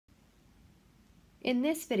In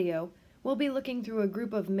this video, we'll be looking through a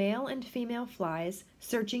group of male and female flies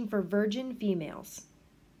searching for virgin females.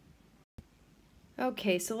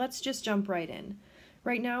 Okay, so let's just jump right in.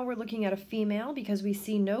 Right now we're looking at a female because we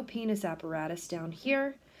see no penis apparatus down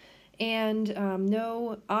here and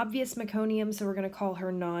no obvious meconium, so we're going to call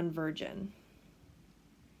her non-virgin.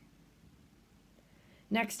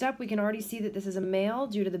 Next up, we can already see that this is a male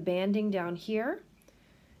due to the banding down here,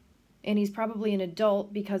 and he's probably an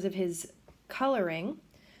adult because of his coloring.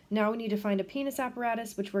 Now we need to find a penis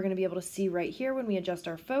apparatus, which we're going to be able to see right here when we adjust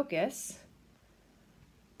our focus.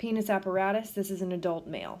 Penis apparatus, this is an adult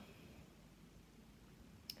male.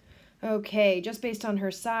 Okay, just based on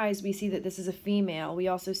her size, we see that this is a female. We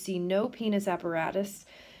also see no penis apparatus,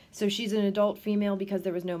 so she's an adult female because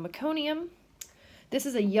there was no meconium. This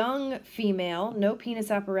is a young female, no penis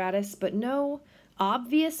apparatus, but no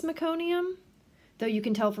obvious meconium, though you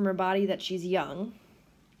can tell from her body that she's young.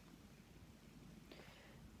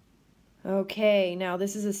 Okay, now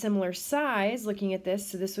this is a similar size, looking at this,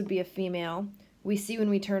 so this would be a female. We see when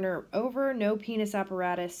we turn her over, no penis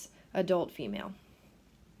apparatus, adult female.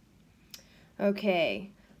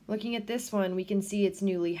 Okay, looking at this one, we can see it's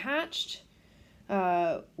newly hatched.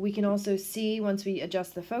 We can also see, once we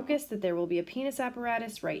adjust the focus, that there will be a penis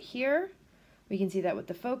apparatus right here. We can see that with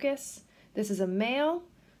the focus. This is a male,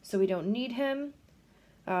 so we don't need him.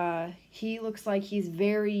 He looks like he's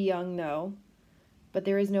very young though, but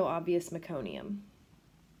there is no obvious meconium.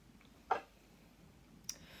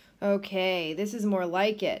 Okay, this is more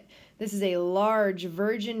like it. This is a large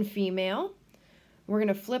virgin female. We're going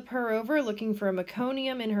to flip her over looking for a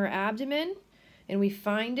meconium in her abdomen, and we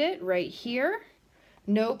find it right here.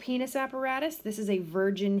 No penis apparatus. This is a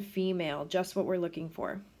virgin female, just what we're looking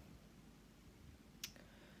for.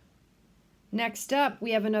 Next up,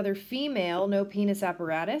 we have another female, no penis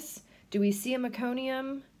apparatus. Do we see a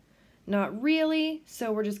meconium? Not really,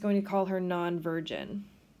 so we're just going to call her non-virgin.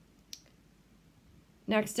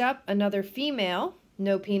 Next up, another female,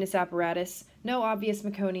 no penis apparatus, no obvious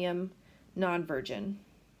meconium, non-virgin.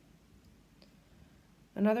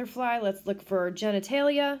 Another fly, let's look for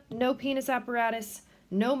genitalia, no penis apparatus,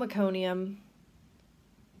 no meconium.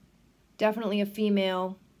 Definitely a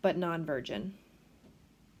female, but non-virgin.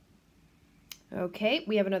 Okay,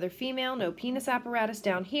 we have another female, no penis apparatus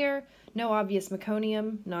down here, no obvious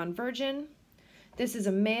meconium, non-virgin. This is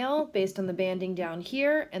a male based on the banding down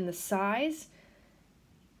here and the size.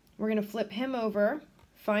 We're going to flip him over,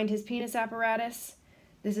 find his penis apparatus.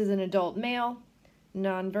 This is an adult male,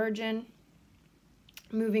 non-virgin.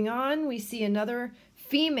 Moving on, we see another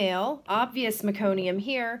female, obvious meconium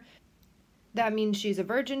here. That means she's a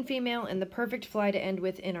virgin female and the perfect fly to end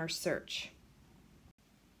with in our search.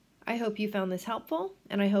 I hope you found this helpful,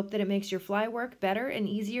 and I hope that it makes your fly work better and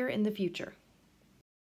easier in the future.